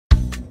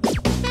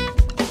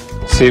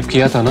Save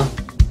किया था ना?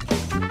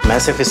 मैं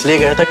सिर्फ इसलिए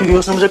गया था क्योंकि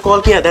उसने मुझे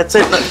कॉल किया, that's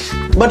it.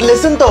 But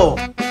listen though.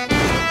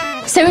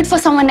 Save it for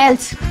someone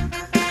else.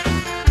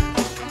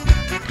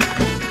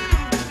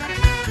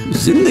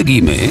 जिंदगी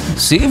में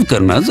सेव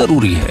करना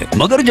जरूरी है,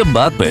 मगर जब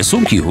बात पैसों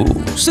की हो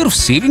सिर्फ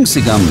सेविंग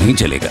से काम नहीं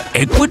चलेगा।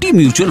 इक्विटी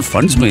म्यूचुअल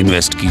फंड्स में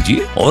इन्वेस्ट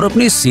कीजिए और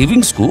अपने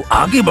सेविंग्स को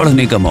आगे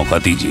बढ़ने का मौका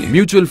दीजिए।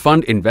 Mutual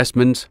fund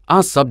investments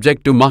are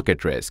subject to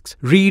market risks.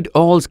 Read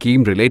all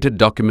scheme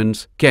related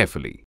documents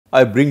carefully.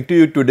 I bring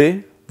to you today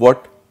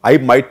what I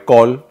might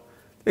call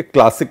a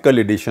classical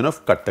edition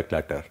of Cut the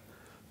Clutter,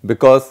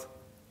 because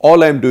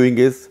all I am doing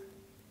is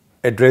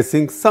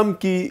addressing some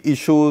key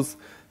issues,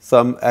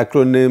 some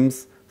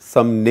acronyms,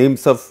 some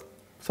names of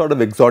sort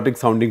of exotic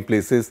sounding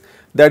places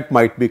that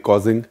might be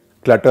causing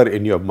clutter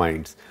in your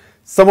minds.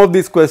 Some of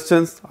these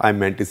questions I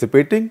am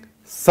anticipating,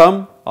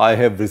 some I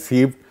have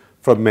received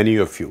from many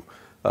of you,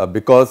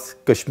 because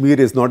Kashmir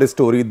is not a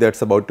story that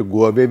is about to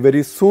go away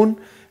very soon,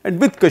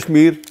 and with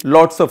Kashmir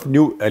lots of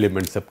new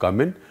elements have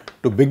come in.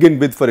 To begin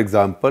with, for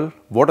example,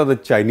 what are the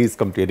Chinese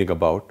complaining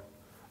about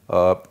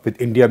with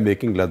India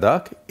making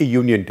Ladakh a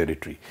union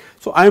territory?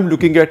 So, I am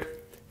looking at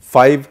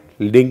 5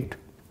 linked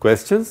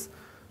questions.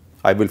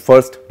 I will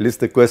first list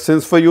the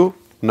questions for you.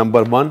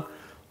 Number 1,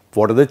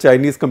 what are the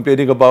Chinese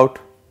complaining about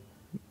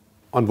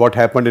on what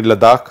happened in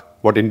Ladakh,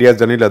 what India has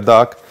done in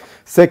Ladakh?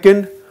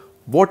 Second,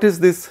 what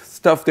is this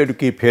stuff that you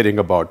keep hearing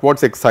about?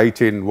 What's Aksai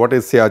Chin? What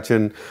is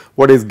Siachen?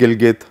 What is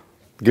Gilgit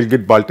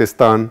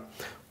Baltistan?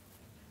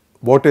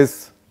 What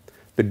is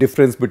the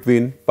difference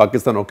between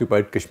Pakistan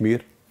occupied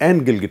Kashmir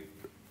and Gilgit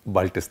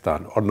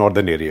Baltistan or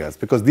northern areas?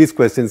 Because these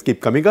questions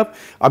keep coming up.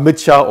 Amit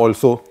Shah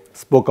also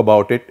spoke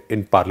about it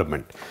in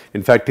Parliament.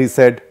 In fact, he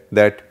said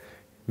that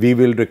we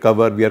will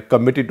recover, we are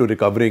committed to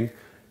recovering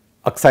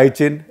Aksai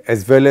Chin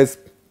as well as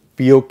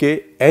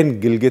POK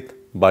and Gilgit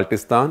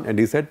Baltistan, and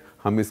he said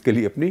हम इसके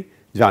लिए अपनी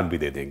जान भी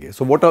दे देंगे.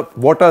 So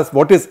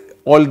what is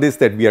all this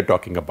that we are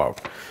talking about?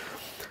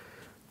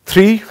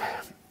 3,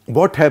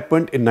 what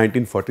happened in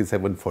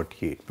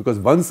 1947-48? Because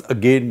once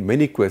again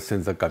many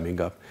questions are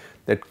coming up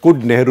that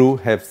could Nehru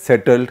have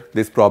settled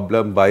this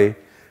problem by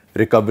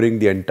recovering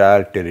the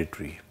entire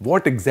territory?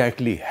 What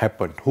exactly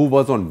happened? Who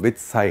was on which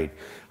side?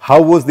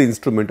 How was the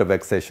instrument of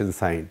accession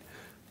signed?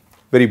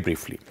 Very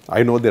briefly,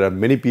 I know there are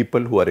many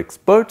people who are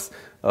experts.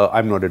 I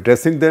am not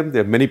addressing them.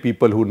 There are many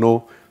people who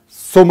know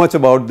so much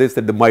about this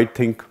that they might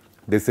think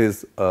this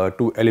is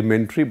too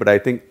elementary, but I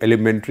think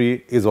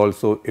elementary is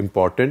also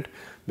important,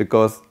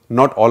 because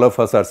not all of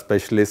us are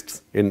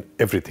specialists in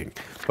everything,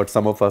 but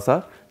some of us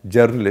are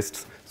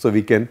journalists, so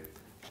we can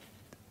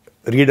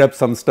read up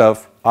some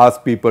stuff,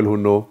 ask people who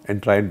know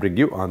and try and bring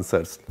you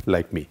answers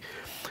like me.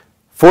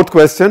 4th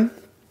question,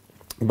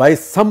 by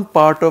some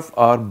part of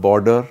our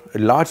border, a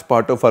large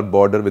part of our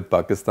border with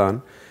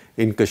Pakistan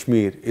in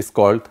Kashmir is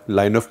called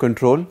line of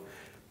control,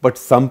 but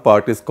some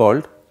part is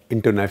called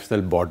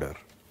international border.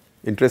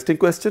 Interesting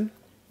question.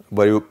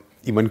 Were you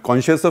even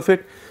conscious of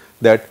it?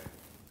 That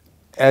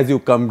as you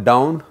come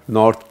down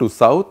north to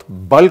south,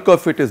 bulk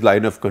of it is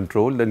line of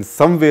control, then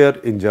somewhere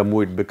in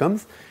Jammu it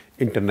becomes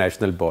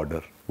international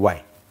border.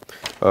 Why?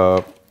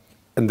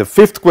 And the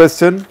 5th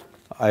question,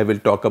 I will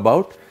talk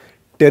about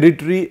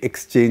territory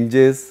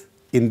exchanges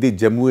in the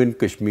Jammu and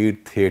Kashmir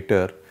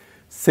theatre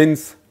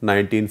since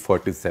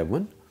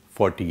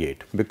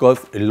 1947-48,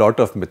 because a lot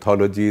of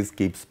mythologies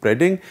keep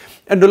spreading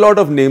and a lot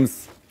of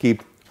names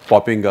keep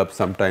popping up,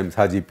 sometimes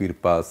Haji Pir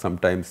Pas,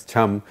 sometimes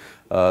Cham,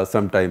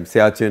 sometimes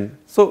Siachen,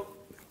 so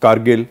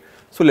Kargil.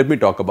 So let me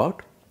talk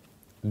about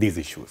these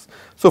issues.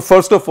 So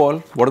first of all,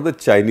 what are the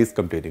Chinese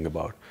complaining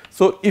about?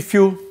 So if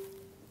you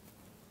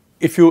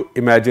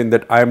imagine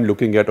that I am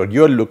looking at, or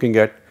you are looking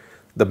at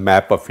the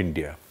map of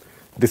India,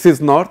 this is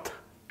north.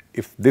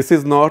 If this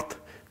is north,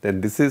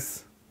 then this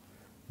is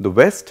the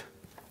west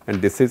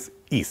and this is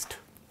east.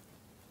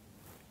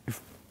 If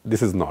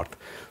this is north.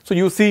 So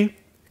you see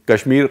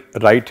Kashmir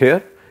right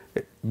here,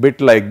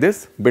 bit like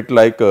this, bit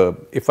like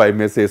if I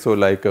may say so,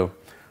 like it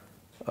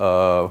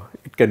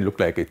can look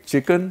like a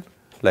chicken,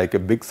 like a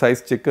big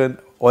size chicken,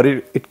 or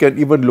it can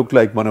even look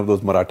like one of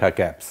those Maratha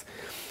caps.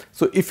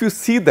 So if you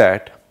see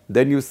that,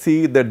 then you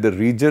see that the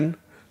region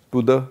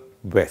to the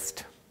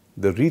west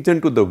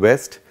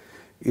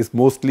is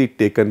mostly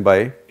taken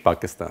by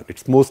Pakistan.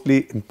 It's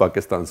mostly in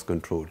Pakistan's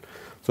control.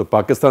 So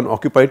Pakistan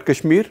occupied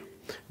Kashmir,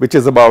 which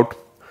is about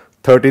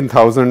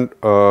 13,000,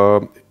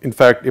 in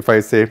fact, if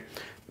I say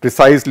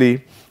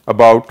precisely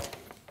about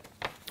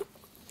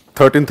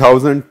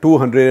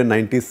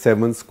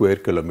 13,297 square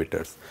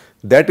kilometers.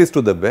 That is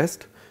to the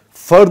west.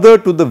 Further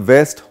to the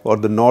west or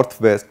the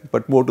northwest,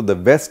 but more to the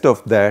west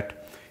of that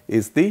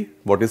is the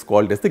what is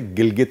called as the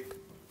Gilgit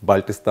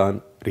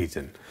Baltistan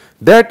region.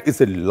 That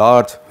is a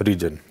large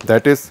region,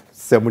 that is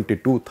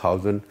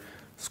 72,000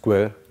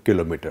 square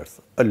kilometers,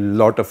 a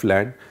lot of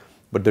land,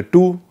 but the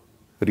two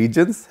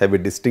regions have a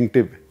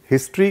distinctive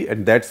history,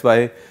 and that is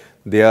why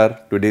they are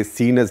today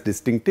seen as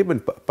distinctive,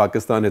 and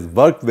Pakistan has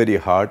worked very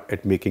hard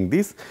at making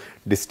these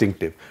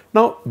distinctive.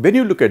 Now, when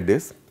you look at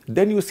this,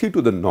 then you see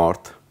to the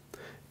north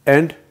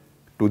and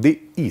to the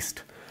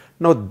east.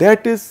 Now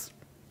that is,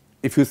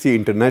 if you see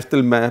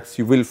international maps,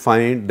 you will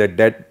find that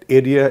that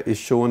area is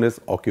shown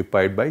as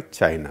occupied by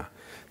China.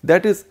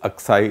 That is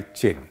Aksai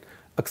Chin.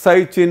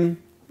 Aksai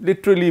Chin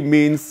literally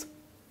means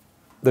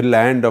the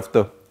land of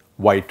the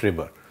white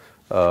river.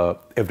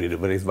 Every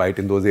river is white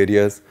in those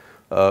areas.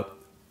 Now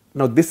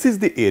this is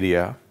the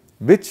area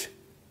which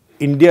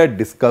India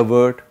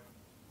discovered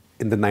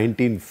in the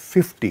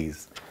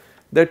 1950s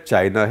that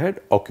China had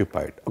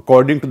occupied.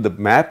 According to the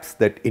maps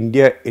that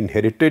India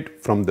inherited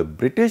from the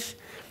British,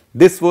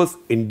 this was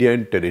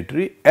Indian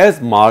territory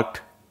as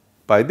marked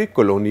by the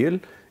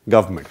colonial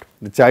government.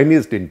 The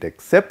Chinese didn't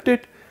accept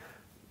it.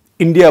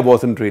 India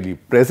wasn't really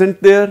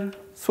present there.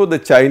 So the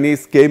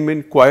Chinese came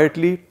in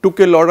quietly,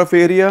 took a lot of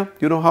area.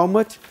 You know how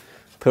much?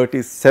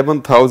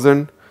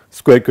 37,000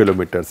 square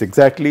kilometers,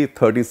 exactly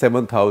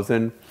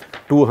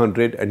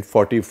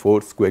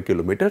 37,244 square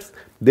kilometers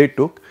they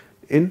took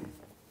in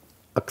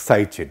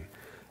Aksai Chin.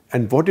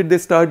 And what did they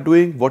start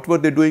doing? What were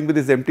they doing with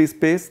this empty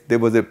space? There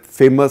was a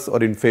famous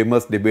or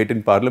infamous debate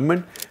in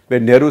parliament where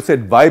Nehru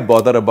said, why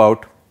bother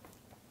about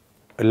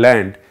a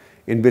land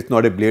in which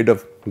not a blade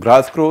of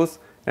grass grows?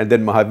 And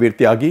then Mahavir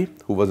Tyagi,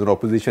 who was an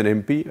opposition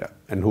MP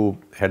and who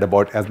had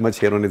about as much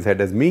hair on his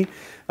head as me,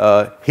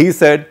 he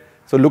said,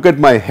 so look at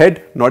my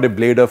head, not a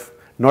blade of,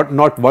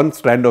 not one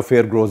strand of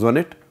hair grows on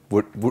it,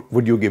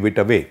 would you give it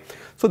away?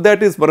 So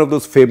that is one of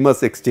those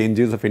famous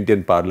exchanges of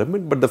Indian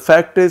parliament. But the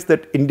fact is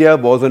that India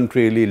wasn't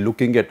really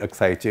looking at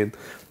Aksai Chin.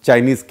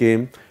 Chinese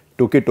came,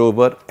 took it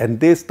over, and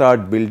they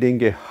start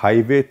building a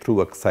highway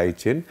through Aksai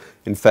Chin.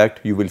 In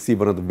fact, you will see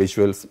one of the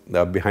visuals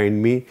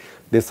behind me.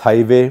 This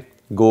highway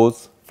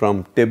goes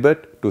from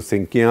Tibet to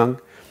Xinjiang,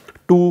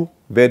 two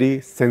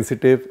very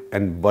sensitive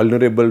and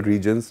vulnerable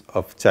regions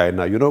of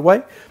China. You know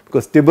why?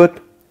 Because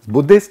Tibet is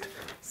Buddhist,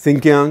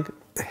 Xinjiang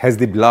has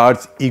the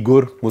large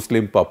Uyghur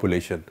Muslim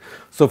population.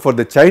 So for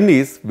the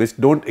Chinese, which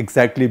don't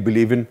exactly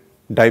believe in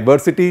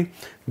diversity,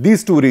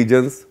 these two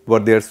regions were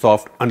their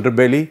soft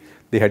underbelly.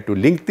 They had to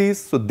link these.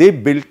 So they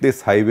built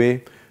this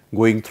highway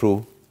going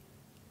through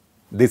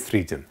this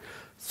region.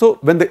 So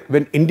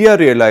when India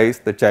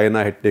realized that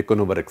China had taken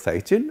over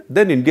Aksai Chin,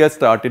 then India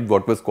started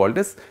what was called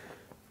as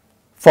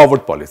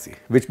forward policy,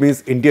 which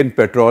means Indian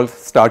patrols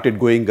started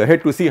going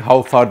ahead to see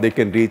how far they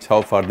can reach,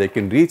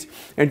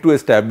 and to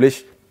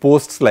establish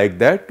posts like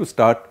that to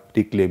start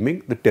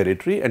reclaiming the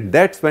territory, and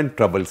that's when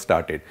trouble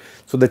started.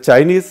 So the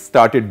Chinese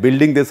started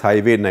building this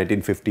highway in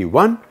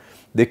 1951.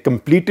 They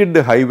completed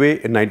the highway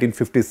in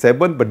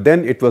 1957, but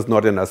then it was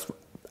not an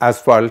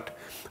asphalt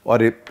or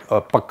a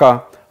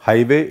pakka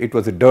highway, it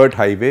was a dirt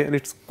highway, and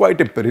it's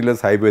quite a perilous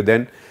highway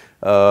then.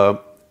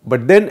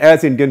 But then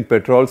as Indian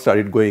patrols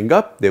started going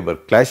up, there were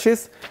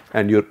clashes,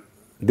 and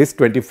this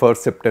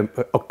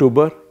 21st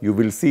October, you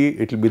will see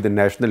it will be the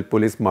National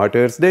Police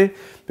Martyrs Day,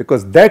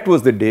 because that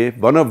was the day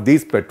one of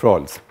these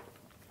patrols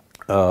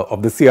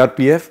of the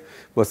CRPF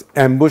was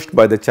ambushed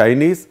by the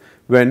Chinese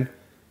when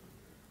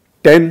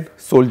 10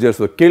 soldiers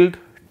were killed,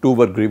 2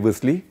 were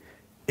grievously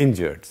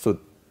injured. So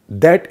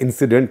that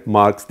incident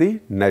marks the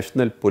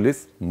National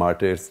Police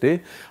Martyrs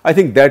Day. I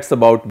think that's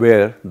about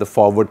where the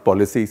forward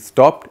policy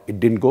stopped.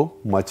 It didn't go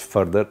much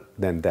further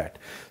than that.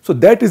 So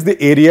that is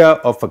the area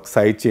of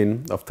Aksai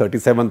Chin of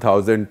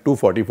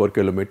 37,244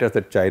 kilometers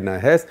that China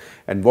has.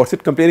 And what's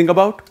it complaining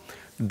about?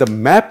 The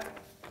map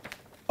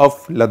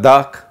of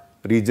Ladakh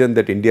region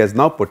that India has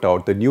now put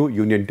out, the new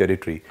Union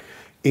Territory,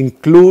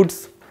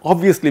 includes,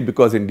 obviously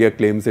because India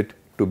claims it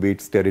to be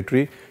its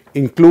territory,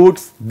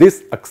 includes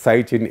this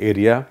Aksai Chin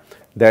area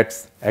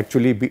that's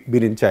actually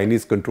been in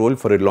Chinese control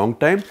for a long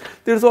time.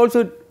 There's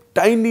also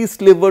tiny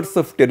slivers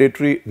of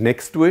territory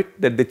next to it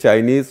that the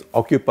Chinese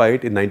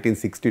occupied in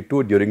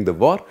 1962 during the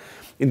war.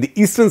 In the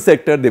eastern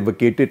sector, they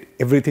vacated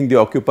everything they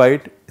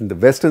occupied. In the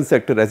western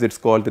sector, as it's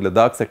called, the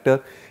Ladakh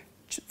sector,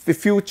 a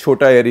few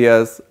chota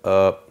areas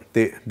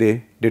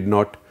they did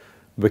not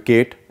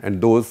vacate, and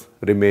those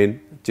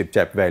remain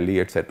Chipchap Valley,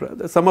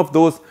 etc. Some of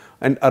those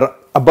and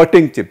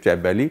abutting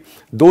Chipchap Valley,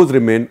 those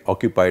remain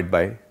occupied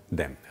by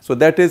them. So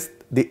that is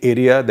the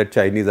area that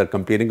Chinese are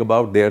complaining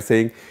about. They are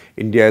saying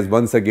India is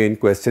once again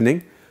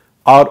questioning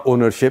our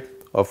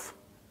ownership of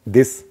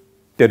this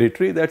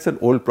territory. That's an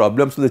old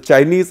problem. So the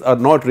Chinese are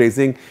not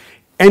raising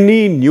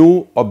any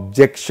new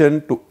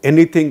objection to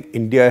anything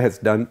India has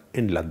done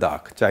in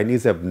Ladakh.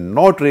 Chinese have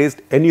not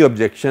raised any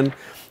objection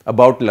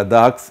about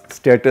Ladakh's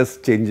status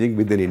changing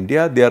within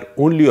India. They are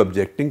only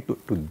objecting to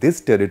this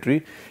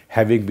territory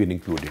having been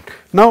included.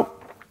 Now,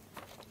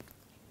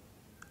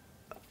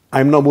 I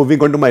am now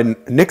moving on to my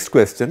next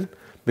question,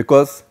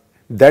 because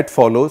that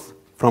follows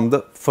from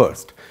the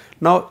first.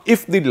 Now,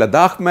 if the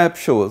Ladakh map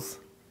shows,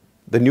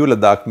 the new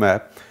Ladakh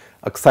map,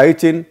 Aksai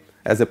Chin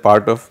as a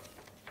part of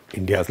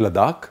India's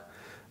Ladakh,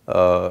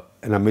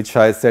 and Amit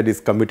Shah has said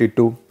is committed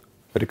to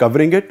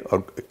recovering it,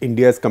 or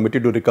India is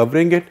committed to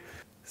recovering it.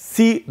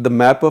 See the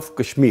map of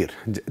Kashmir,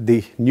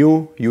 the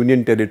new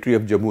Union Territory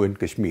of Jammu and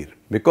Kashmir,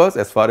 because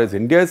as far as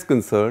India is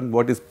concerned,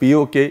 what is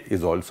POK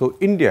is also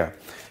India.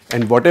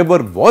 And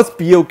whatever was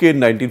POK in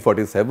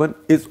 1947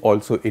 is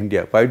also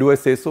India. Why do I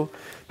say so?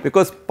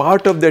 because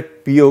part of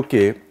that POK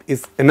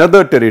is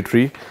another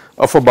territory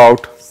of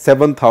about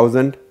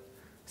 7,000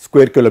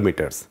 square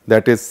kilometers,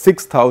 that is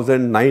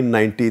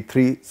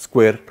 6,993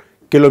 square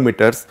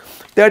kilometers,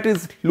 that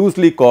is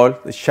loosely called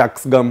the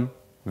Shaksgam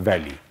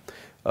Valley.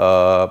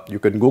 You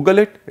can Google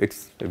it.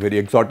 It's a very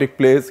exotic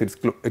place.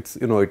 It's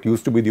you know, it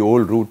used to be the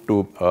old route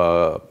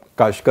to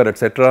Kashmir,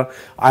 etc.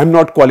 I'm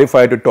not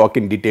qualified to talk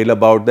in detail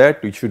about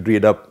that. You should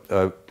read up,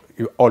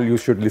 you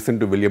should listen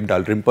to William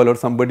Dalrymple or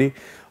somebody,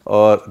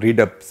 or read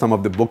up some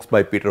of the books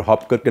by Peter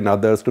Hopkirk and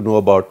others to know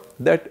about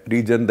that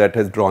region that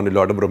has drawn a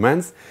lot of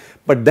romance.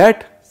 But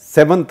that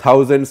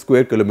 7,000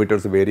 square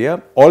kilometers of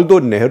area, although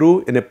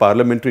Nehru in a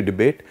parliamentary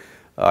debate,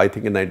 I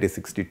think in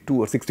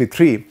 1962 or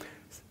 63,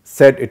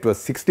 said it was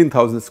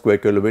 16,000 square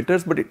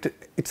kilometers, but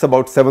it's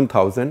about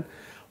 7,000,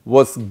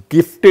 was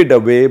gifted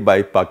away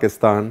by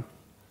Pakistan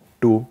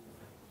to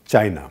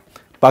China.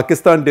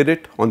 Pakistan did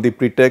it on the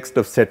pretext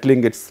of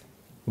settling its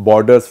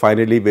borders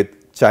finally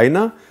with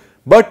China,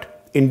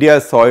 but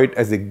India saw it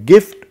as a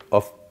gift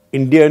of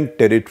Indian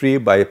territory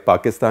by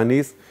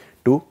Pakistanis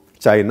to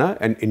China,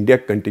 and India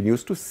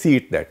continues to see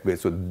it that way.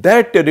 So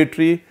that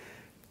territory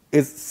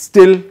is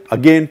still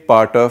again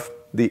part of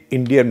the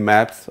Indian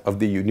maps of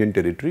the Union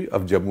Territory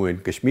of Jammu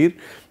and Kashmir.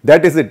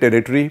 That is a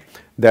territory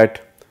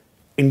that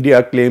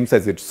India claims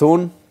as its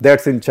own.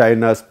 That's in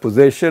China's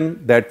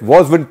possession. That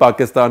was with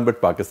Pakistan,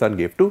 but Pakistan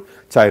gave to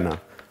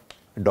China.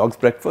 A dog's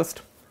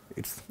breakfast.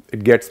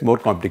 It gets more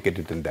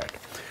complicated than that.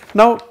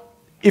 Now,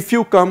 if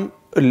you come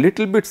a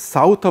little bit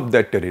south of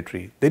that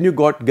territory, then you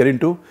get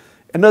into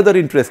another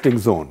interesting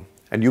zone,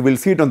 and you will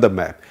see it on the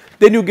map.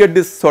 Then you get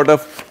this sort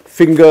of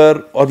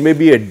finger or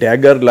maybe a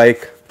dagger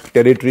like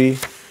territory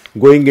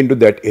going into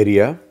that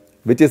area,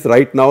 which is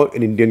right now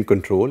in Indian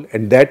control,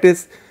 and that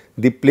is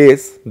the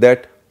place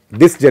that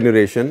this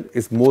generation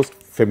is most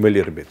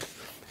familiar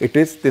with. It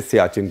is the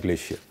Siachen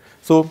glacier.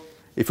 So,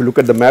 if you look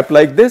at the map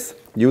like this,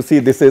 you see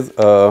this is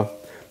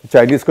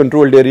Chinese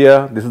controlled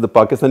area, this is the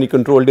Pakistani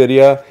controlled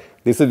area,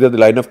 this is where the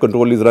line of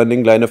control is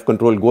running, line of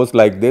control goes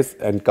like this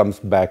and comes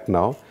back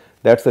now.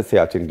 That's the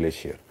Siachen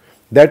glacier.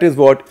 That is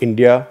what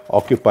India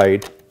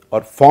occupied or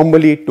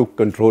formally took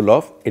control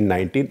of in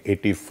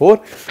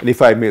 1984. And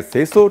if I may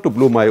say so, to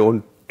blow my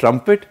own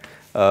trumpet,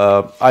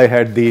 I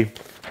had the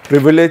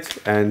privilege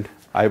and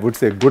I would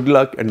say good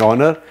luck and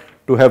honor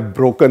to have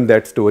broken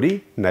that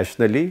story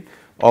nationally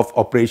of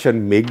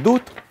Operation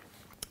Meghdoot,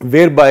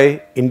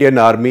 whereby Indian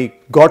Army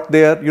got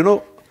there, you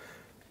know,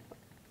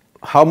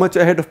 how much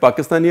ahead of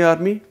Pakistani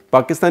Army?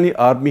 Pakistani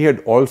Army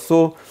had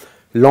also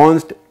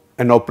launched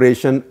an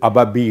Operation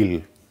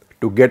Ababil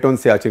to get on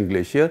Siachen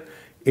Glacier.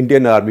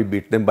 Indian Army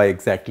beat them by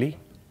exactly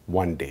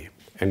 1 day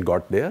and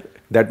got there.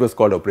 That was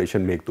called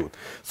Operation Meghdoot.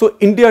 So,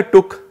 India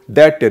took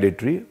that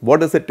territory.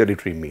 What does that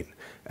territory mean?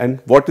 And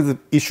what is the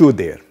issue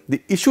there?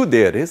 The issue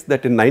there is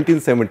that in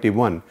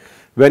 1971,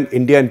 when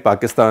India and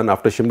Pakistan,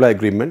 after Shimla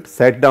Agreement,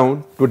 sat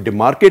down to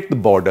demarcate the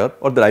border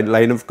or the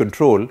line of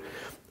control,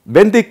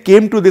 when they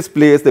came to this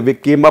place, they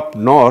came up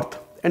north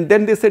and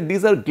then they said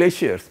these are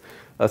glaciers.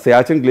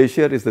 Siachen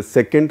Glacier is the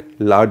second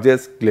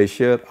largest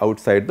glacier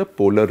outside the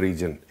polar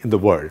region in the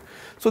world.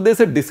 So, they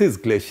said this is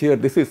glacier,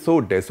 this is so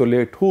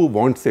desolate, who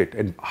wants it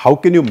and how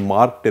can you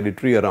mark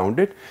territory around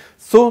it?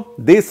 So,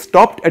 they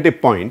stopped at a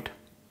point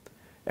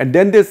and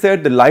then they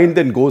said the line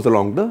then goes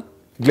along the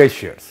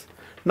glaciers.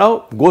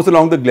 Now, goes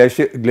along the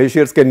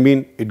glaciers can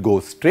mean it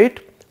goes straight.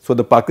 So,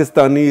 the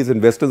Pakistanis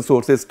and western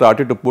sources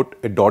started to put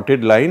a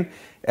dotted line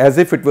as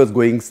if it was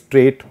going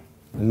straight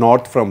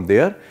north from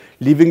there,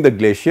 leaving the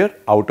glacier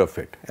out of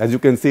it. As you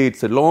can see,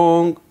 it's a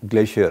long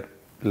glacier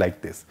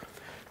like this.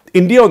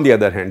 India on the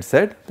other hand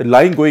said the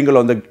line going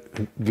along the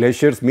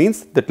glaciers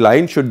means that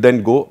line should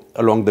then go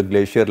along the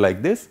glacier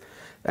like this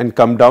and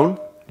come down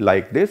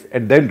like this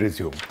and then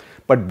resume.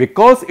 But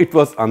because it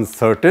was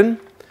uncertain,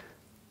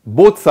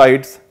 both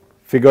sides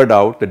figured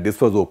out that this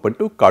was open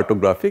to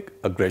cartographic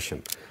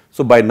aggression.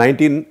 So, by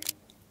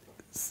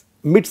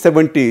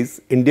mid-70s,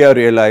 India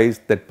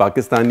realized that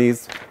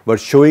Pakistanis were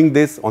showing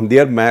this on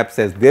their maps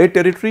as their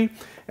territory,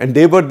 and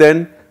they were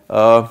then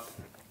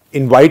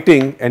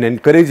inviting and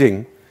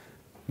encouraging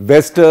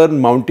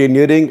Western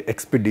mountaineering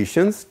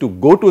expeditions to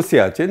go to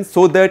Siachen,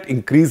 so that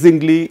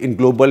increasingly in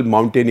global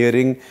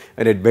mountaineering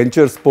and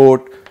adventure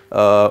sport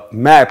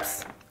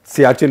maps,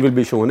 Siachen will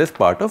be shown as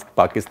part of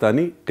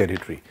Pakistani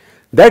territory.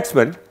 That's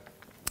when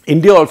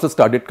India also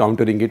started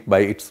countering it by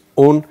its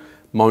own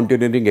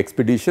mountaineering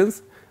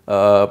expeditions,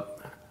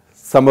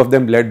 some of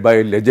them led by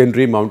a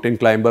legendary mountain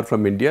climber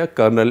from India,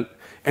 Colonel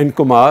N.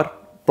 Kumar,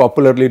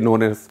 popularly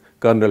known as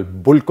Colonel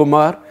Bull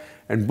Kumar.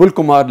 And Bull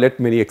Kumar led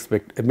many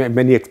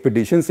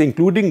expeditions,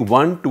 including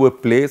one to a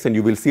place, and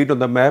you will see it on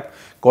the map,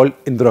 called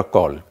Indra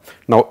Col.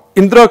 Now,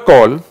 Indra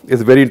Col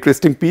is a very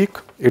interesting peak.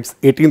 It's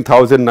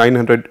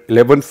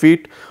 18,911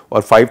 feet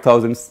or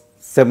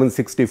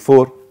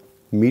 5,764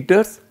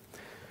 meters.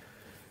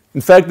 In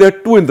fact, there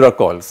are two Indra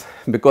Cols,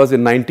 because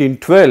in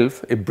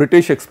 1912, a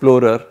British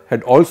explorer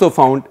had also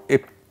found a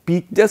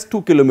peak just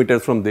 2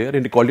 kilometers from there,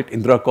 and he called it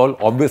Indra Col,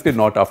 obviously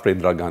not after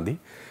Indira Gandhi.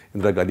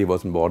 Indira Gandhi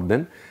wasn't born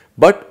then.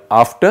 but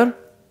after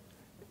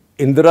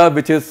Indra,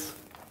 which is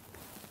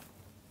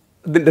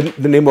the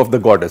name of the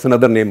goddess,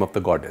 another name of the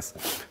goddess.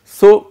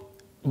 So,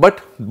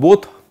 but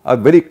both are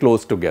very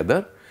close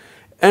together,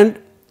 and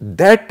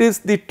that is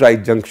the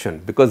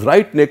trijunction, because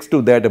right next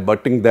to that,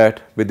 abutting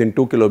that within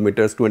 2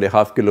 kilometers,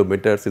 2.5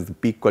 kilometers is the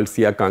peak called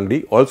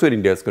Siachen, also in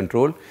India's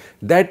control.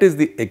 That is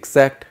the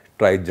exact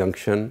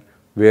trijunction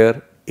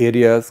where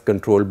areas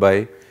controlled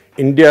by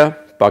India,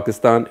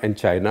 Pakistan and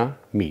China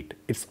meet.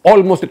 It's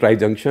almost a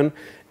trijunction,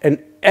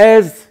 and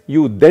as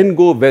you then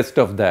go west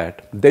of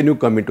that, then you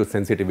come into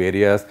sensitive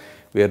areas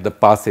where the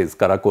passes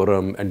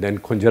Karakoram and then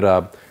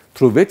Khunjarab,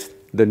 through which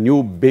the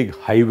new big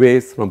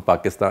highways from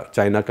Pakistan,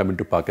 China come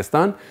into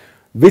Pakistan,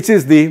 which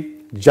is the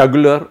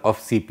jugular of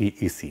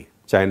CPEC,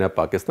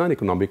 China-Pakistan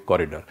Economic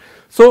Corridor.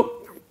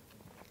 So,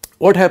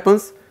 what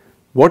happens?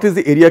 What is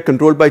the area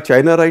controlled by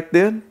China right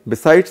there?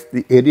 Besides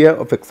the area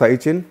of Aksai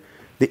Chin,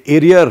 the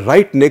area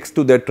right next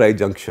to that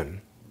trijunction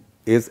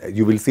is,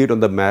 you will see it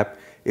on the map,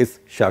 is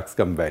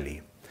Shaksgam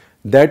Valley.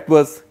 That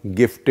was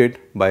gifted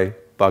by,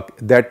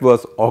 that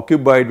was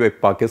occupied by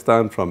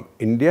Pakistan from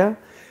India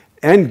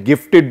and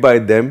gifted by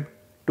them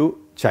to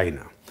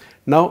China.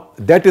 Now,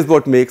 that is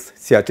what makes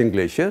Siachen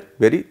Glacier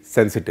very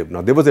sensitive.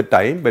 Now, there was a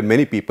time when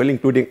many people,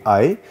 including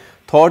I,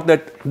 thought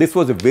that this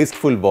was a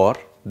wasteful war,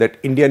 that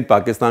India and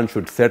Pakistan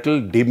should settle,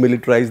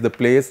 demilitarize the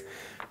place,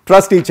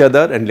 trust each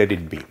other and let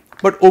it be.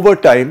 But over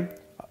time,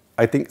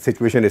 I think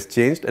situation has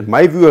changed and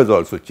my view has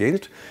also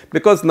changed,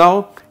 because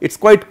now it's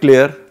quite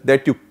clear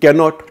that you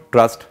cannot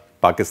trust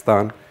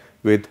Pakistan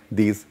with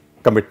these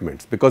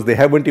commitments, because they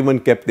haven't even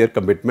kept their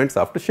commitments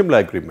after Shimla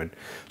agreement.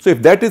 So,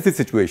 if that is the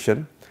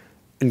situation,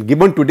 and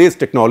given today's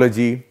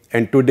technology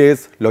and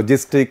today's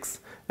logistics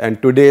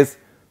and today's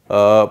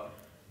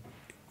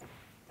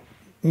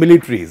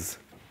militaries,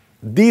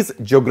 these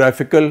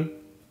geographical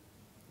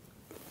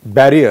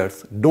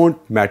barriers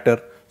don't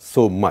matter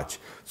so much.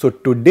 So,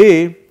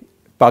 today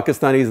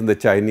Pakistanis and the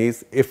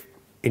Chinese, if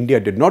India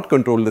did not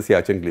control the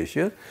Siachen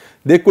Glacier,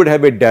 they could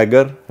have a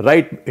dagger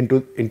right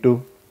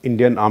into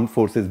Indian armed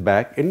forces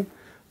back in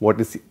what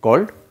is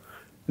called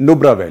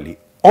Nubra Valley.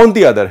 On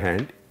the other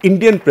hand,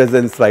 Indian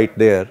presence right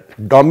there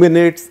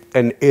dominates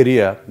an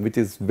area which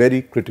is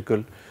very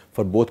critical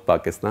for both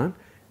Pakistan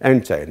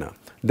and China.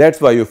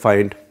 That's why you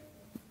find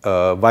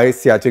why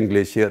Siachen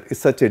Glacier is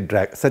such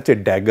a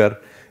dagger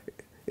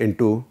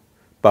into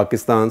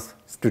Pakistan's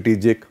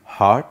strategic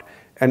heart,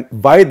 and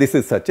why this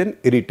is such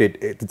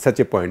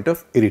a point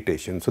of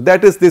irritation. So,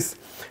 that is this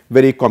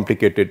very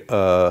complicated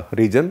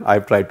region. I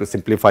have tried to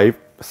simplify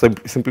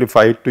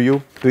it to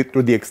you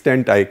to the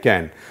extent I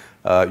can.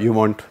 You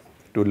want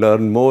to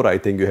learn more, I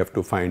think you have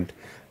to find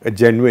a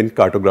genuine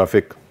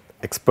cartographic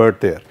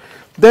expert there.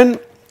 Then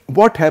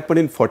what happened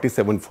in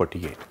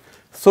 47-48?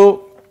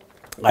 So,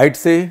 I would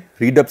say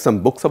read up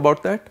some books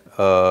about that.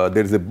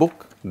 There is a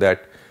book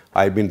that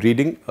I have been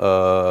reading,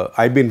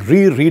 I have been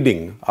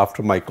rereading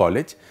after my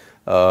college,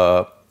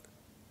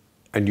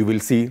 and you will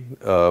see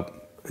a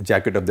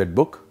jacket of that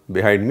book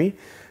behind me.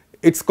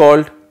 It is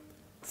called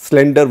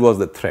Slender Was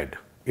the Thread.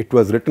 It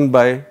was written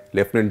by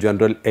Lieutenant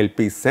General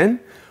L.P. Sen,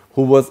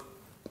 who was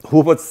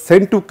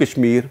sent to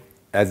Kashmir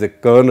as a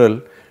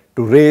colonel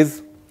to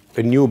raise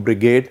a new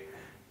brigade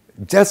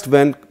just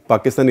when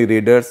Pakistani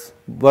raiders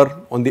were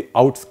on the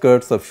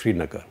outskirts of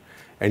Srinagar,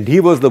 and he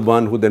was the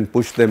one who then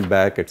pushed them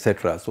back,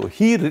 etc. So,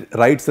 he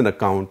writes an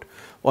account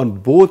on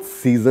both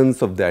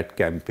seasons of that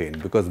campaign,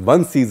 because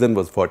one season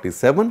was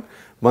 47,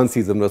 one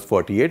season was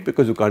 48,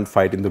 because you can't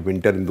fight in the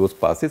winter in those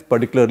passes,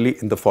 particularly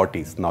in the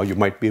 40s. Now, you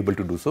might be able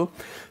to do so.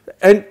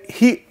 And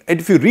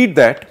if you read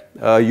that,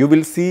 you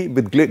will see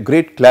with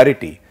great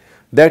clarity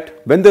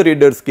that when the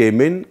raiders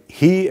came in,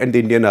 he and the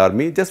Indian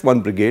army, just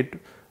one brigade,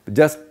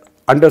 just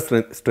under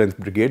strength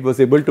brigade, was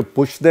able to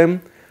push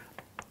them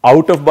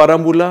out of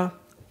Baramulla,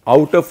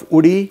 out of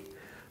Uri,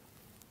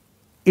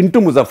 into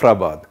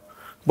Muzaffarabad,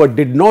 but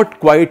did not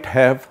quite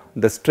have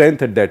the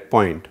strength at that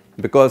point,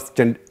 because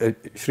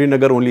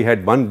Srinagar only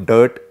had one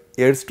dirt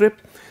airstrip.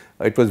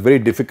 It was very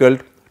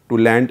difficult to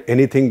land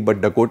anything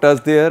but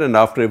Dakotas there, and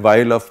after a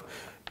while of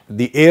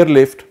the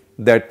airlift,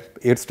 that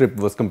airstrip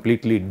was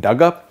completely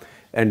dug up,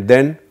 and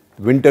then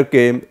winter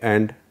came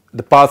and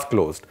the pass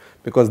closed,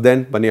 because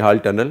then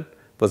Banihal tunnel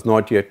was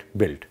not yet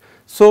built.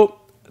 So,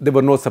 there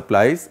were no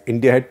supplies.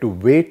 India had to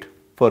wait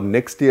for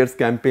next year's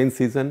campaign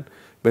season.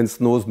 When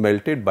snows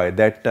melted, by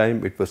that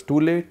time it was too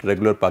late.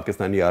 Regular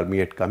Pakistani army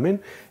had come in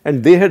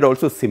and they had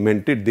also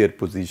cemented their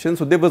position.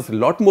 So, there was a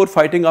lot more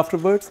fighting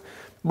afterwards,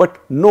 but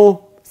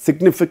no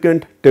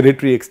significant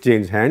territory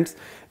exchange hands.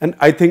 And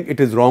I think it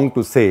is wrong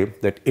to say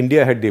that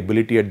India had the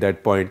ability at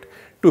that point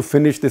to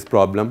finish this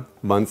problem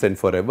once and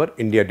forever.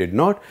 India did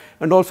not,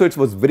 and also it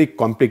was very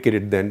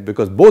complicated then,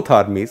 because both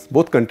armies,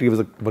 both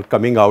countries were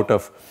coming out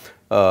of,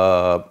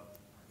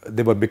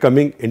 they were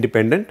becoming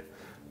independent.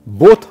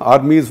 Both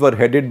armies were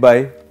headed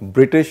by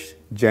British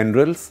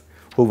generals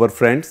who were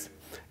friends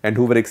and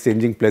who were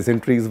exchanging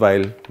pleasantries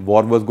while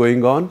war was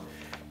going on,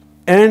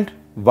 and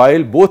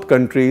while both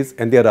countries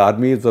and their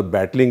armies were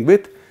battling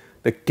with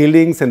the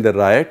killings and the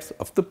riots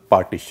of the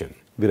partition.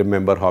 We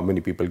remember how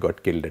many people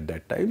got killed at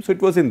that time. So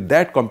it was in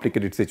that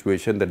complicated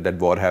situation that that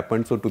war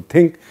happened. So to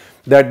think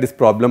that this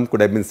problem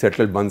could have been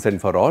settled once and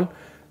for all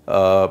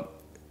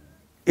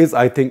is,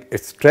 I think, a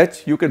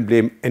stretch. You can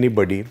blame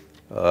anybody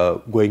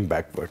going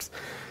backwards.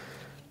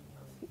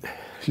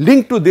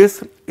 Linked to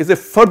this is a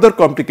further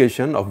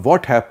complication of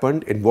what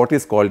happened in what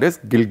is called as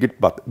Gilgit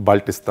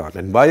Baltistan,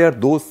 and why are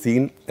those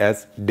seen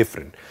as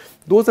different?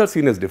 Those are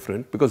seen as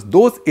different because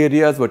those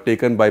areas were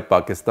taken by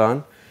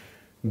Pakistan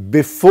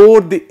before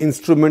the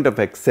instrument of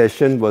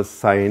accession was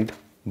signed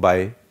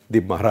by the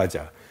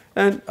Maharaja,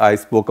 and I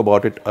spoke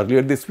about it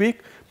earlier this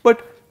week.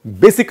 But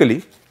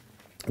basically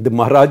the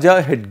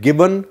Maharaja had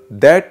given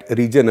that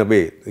region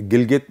away, the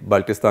Gilgit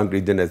Baltistan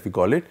region as we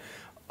call it,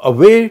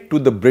 away to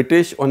the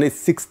British on a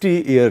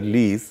 60-year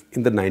lease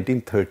in the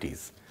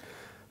 1930s.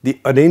 The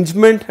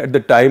arrangement at the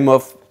time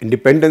of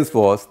independence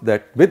was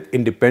that with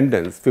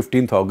independence,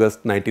 15th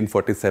August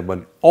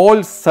 1947,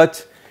 all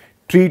such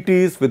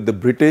treaties with the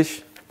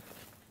British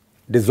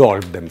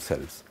dissolved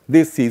themselves.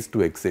 They ceased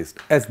to exist.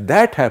 As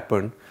that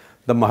happened,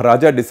 the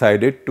Maharaja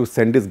decided to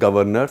send his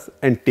governors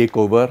and take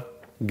over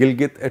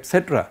Gilgit,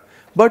 etc.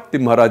 But the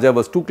Maharaja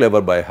was too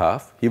clever by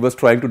half. He was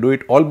trying to do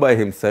it all by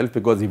himself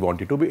because he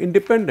wanted to be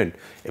independent.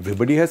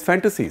 Everybody has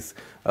fantasies.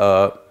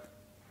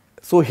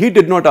 So he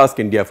did not ask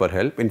India for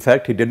help. In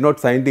fact, he did not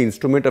sign the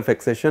instrument of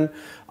accession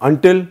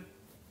until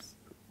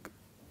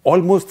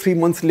almost 3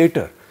 months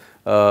later.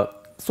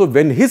 So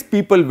when his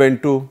people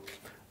went to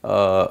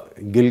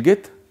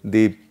Gilgit,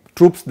 the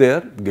troops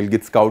there,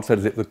 Gilgit Scouts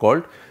as they were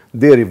called,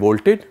 they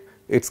revolted.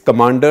 Its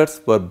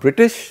commanders were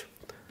British,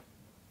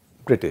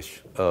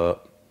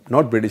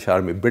 not British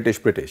Army,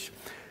 British.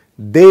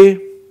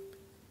 They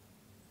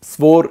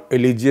swore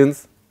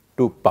allegiance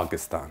to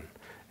Pakistan,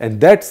 and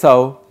that's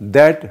how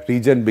that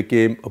region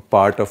became a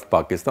part of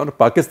Pakistan.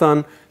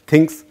 Pakistan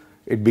thinks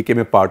it became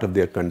a part of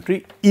their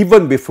country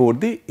even before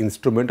the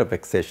instrument of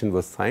accession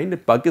was signed.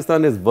 And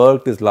Pakistan has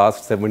worked these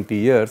last 70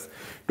 years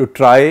to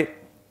try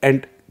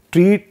and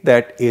treat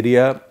that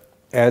area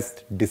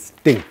as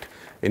distinct.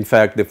 In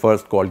fact, they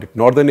first called it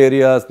northern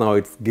areas, now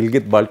it's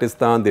Gilgit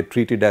Baltistan. They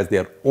treat it as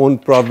their own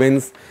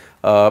province,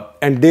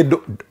 and they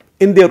do,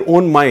 in their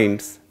own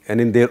minds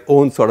and in their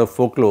own sort of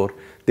folklore,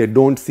 they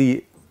don't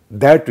see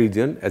that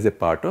region as a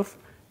part of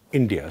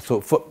India.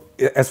 So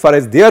as far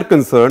as they are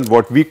concerned,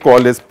 what we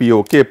call as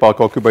POK, Pak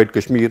Occupied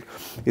Kashmir,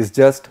 is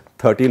just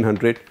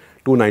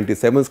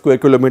 1300-297 square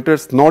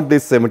kilometers, not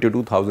this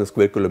 72,000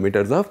 square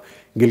kilometers of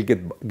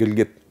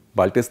Gilgit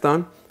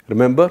Baltistan.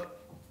 Remember,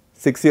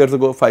 6 years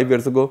ago, 5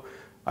 years ago,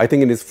 I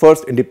think in his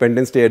first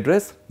Independence Day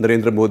address,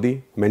 Narendra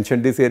Modi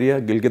mentioned this area,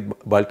 Gilgit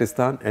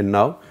Baltistan, and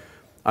now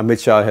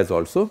Amit Shah has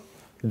also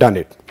done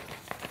it.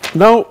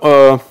 Now,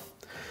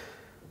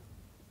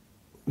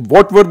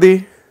 what were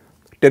the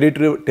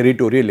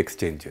territorial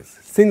exchanges?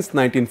 Since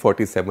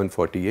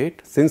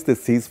 1947-48, since the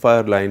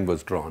ceasefire line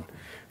was drawn,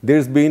 there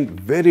has been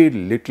very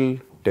little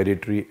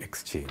territory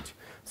exchange.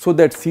 So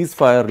that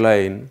ceasefire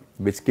line,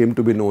 which came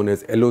to be known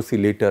as LOC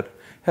later,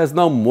 has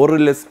now more or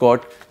less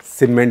got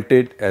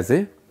cemented as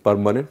a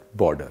permanent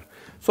border.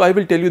 So I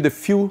will tell you the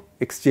few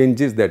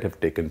exchanges that have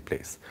taken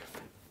place.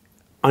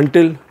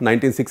 Until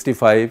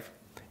 1965,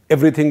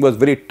 everything was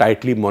very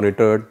tightly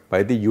monitored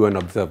by the UN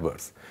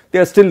observers. They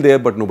are still there,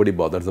 but nobody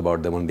bothers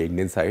about them on the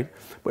Indian side,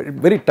 but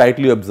very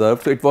tightly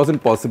observed, so it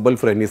wasn't possible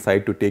for any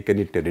side to take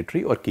any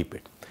territory or keep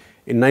it.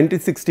 In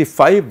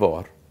 1965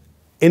 war,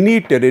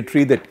 any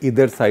territory that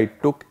either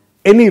side took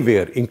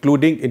anywhere,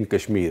 including in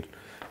Kashmir,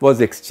 was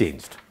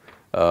exchanged,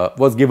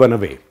 was given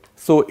away.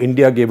 So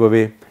India gave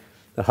away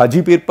the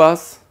Hajipir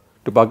Pass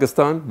to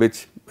Pakistan,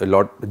 which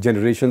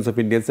generations of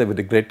Indians have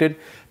regretted.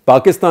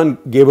 Pakistan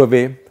gave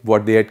away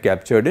what they had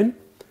captured in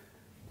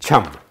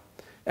Cham.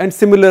 And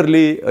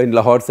similarly, in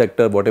Lahore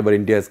sector, whatever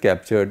India has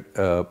captured,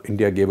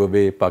 India gave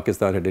away.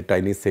 Pakistan had a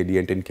tiny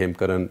salient in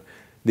Khemkaran,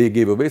 they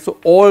gave away. So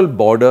all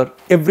border,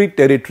 every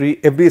territory,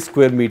 every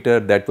square meter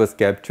that was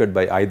captured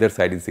by either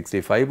side in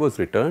 65 was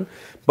returned,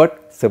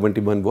 but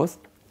 71 was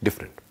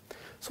different.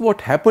 So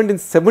what happened in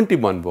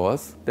 71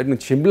 was that when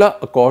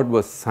Shimla Accord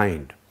was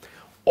signed,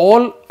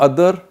 all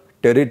other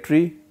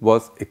territory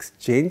was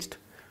exchanged,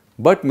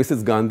 but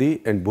Mrs.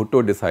 Gandhi and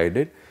Bhutto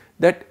decided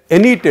that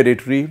any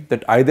territory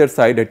that either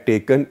side had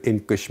taken in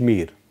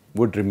Kashmir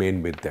would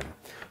remain with them.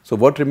 So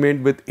what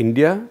remained with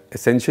India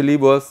essentially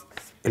was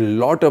a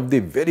lot of the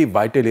very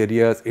vital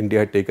areas India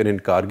had taken in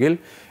Kargil,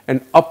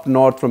 and up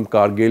north from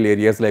Kargil,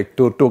 areas like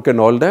Turtuk and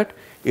all that,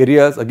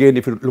 areas again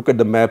if you look at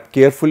the map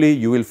carefully,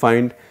 you will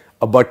find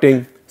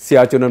abutting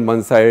Siachen on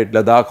one side,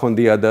 Ladakh on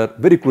the other,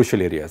 very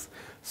crucial areas.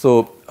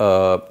 So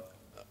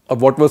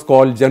what was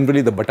called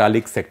generally the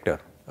Batalik sector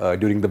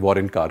during the war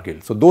in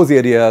Kargil. So those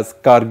areas,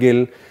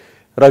 Kargil,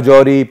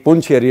 Rajouri,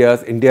 Punch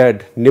areas, India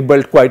had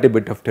nibbled quite a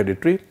bit of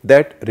territory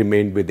that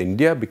remained with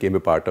India, became a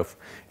part of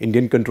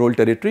Indian controlled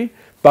territory.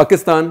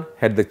 Pakistan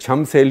had the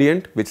Cham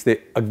salient, which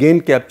they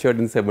again captured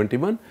in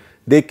 71.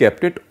 They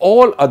kept it.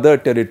 All other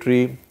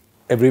territory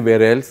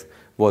everywhere else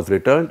was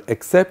returned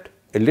except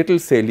a little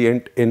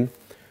salient in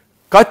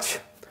Kutch,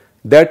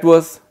 that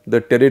was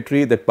the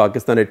territory that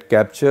Pakistan had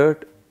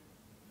captured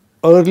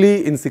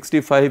early in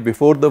 65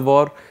 before the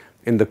war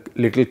in the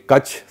little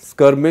Kutch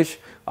skirmish.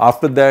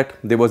 After that,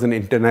 there was an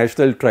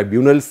international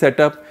tribunal set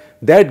up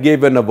that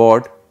gave an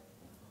award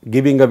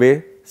giving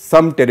away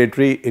some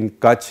territory in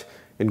Kutch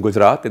in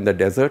Gujarat in the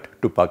desert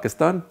to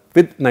Pakistan.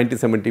 With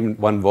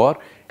 1971 war,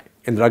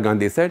 Indira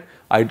Gandhi said,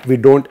 we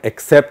don't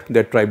accept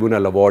that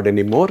tribunal award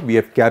anymore. We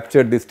have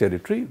captured this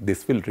territory.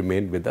 This will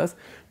remain with us.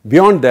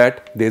 Beyond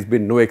that, there has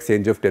been no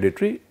exchange of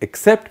territory,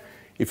 except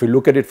if you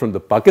look at it from the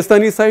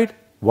Pakistani side.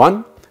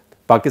 One,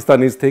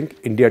 Pakistanis think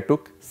India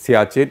took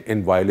Siachen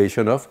in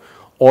violation of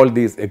all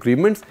these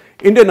agreements.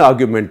 Indian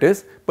argument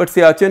is, but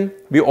Siachen,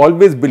 we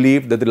always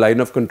believe that the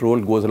line of control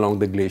goes along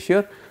the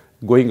glacier.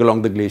 Going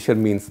along the glacier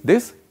means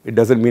this. It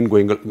doesn't mean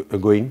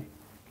going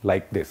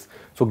like this.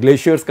 So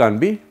glaciers can't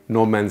be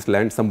no man's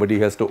land. Somebody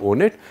has to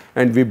own it,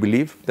 and we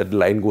believe that the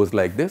line goes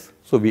like this.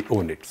 So we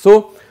own it.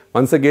 So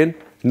once again,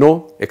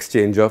 no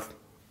exchange of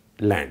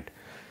land.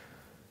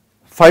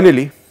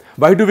 Finally,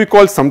 why do we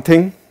call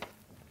something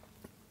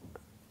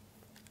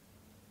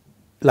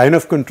line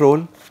of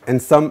control and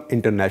some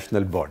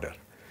international border?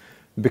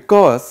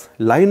 Because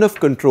line of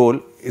control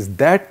is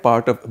that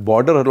part of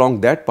border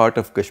along that part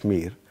of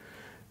Kashmir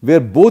where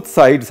both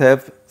sides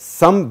have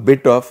some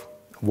bit of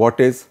what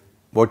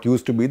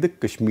used to be the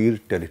Kashmir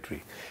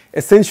territory.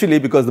 Essentially,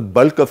 because the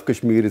bulk of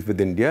Kashmir is with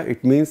India,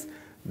 it means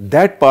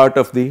that part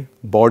of the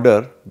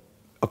border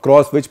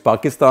across which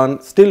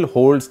Pakistan still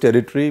holds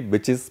territory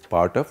which is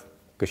part of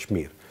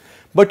Kashmir.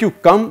 But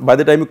by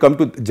the time you come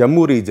to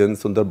Jammu region,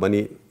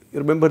 Sundarbani, you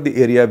remember the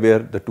area where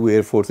the two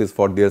air forces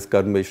fought their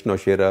skirmish,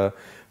 Naushera,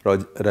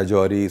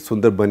 Rajouri,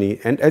 Sundarbani,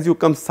 and as you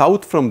come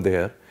south from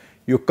there,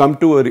 you come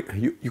to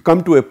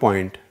a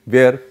point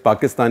where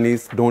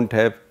Pakistanis don't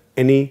have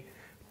any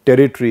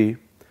territory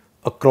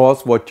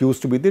across what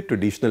used to be the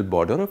traditional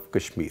border of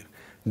Kashmir.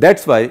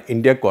 That's why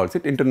India calls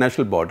it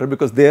international border,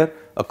 because there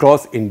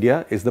across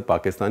India is the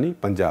Pakistani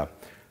Punjab.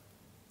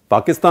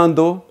 Pakistan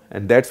though,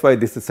 and that's why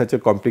this is such a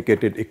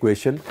complicated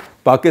equation,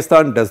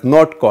 Pakistan does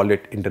not call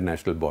it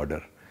international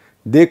border.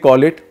 They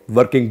call it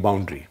working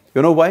boundary.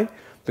 You know why?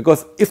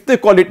 Because if they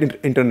call it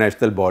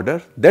international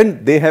border,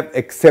 then they have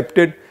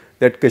accepted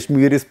that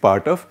Kashmir is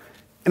part of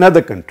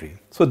another country.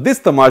 So this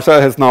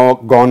tamasha has now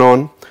gone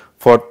on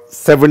for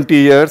 70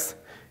 years.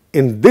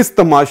 In this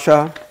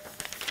tamasha,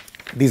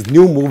 these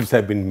new moves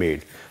have been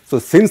made. So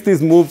since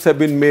these moves have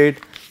been made,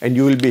 and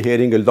you will be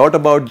hearing a lot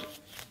about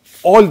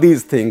all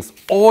these things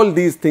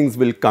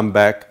will come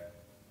back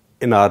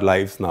in our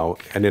lives now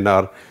and in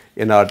our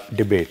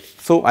debate.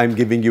 So I am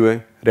giving you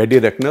a Reddy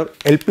Reckner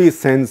LP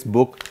Sen's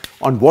book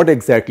on what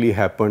exactly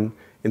happened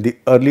in the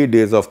early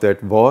days of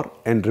that war.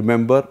 And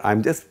remember,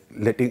 I'm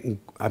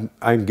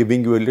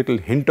giving you a little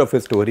hint of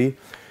a story.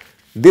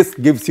 This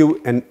gives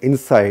you an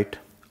insight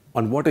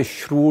on what a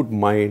shrewd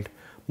mind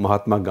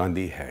Mahatma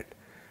Gandhi had,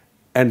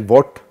 and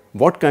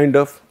what kind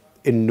of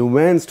a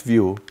nuanced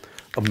view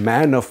a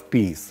man of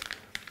peace,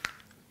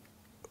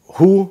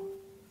 who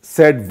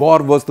said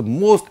war was the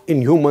most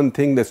inhuman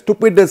thing, the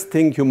stupidest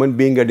thing human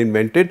being had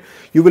invented,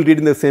 you will read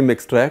in the same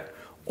extract,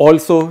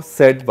 also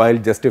said while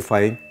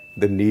justifying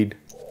the need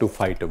to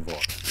fight a war.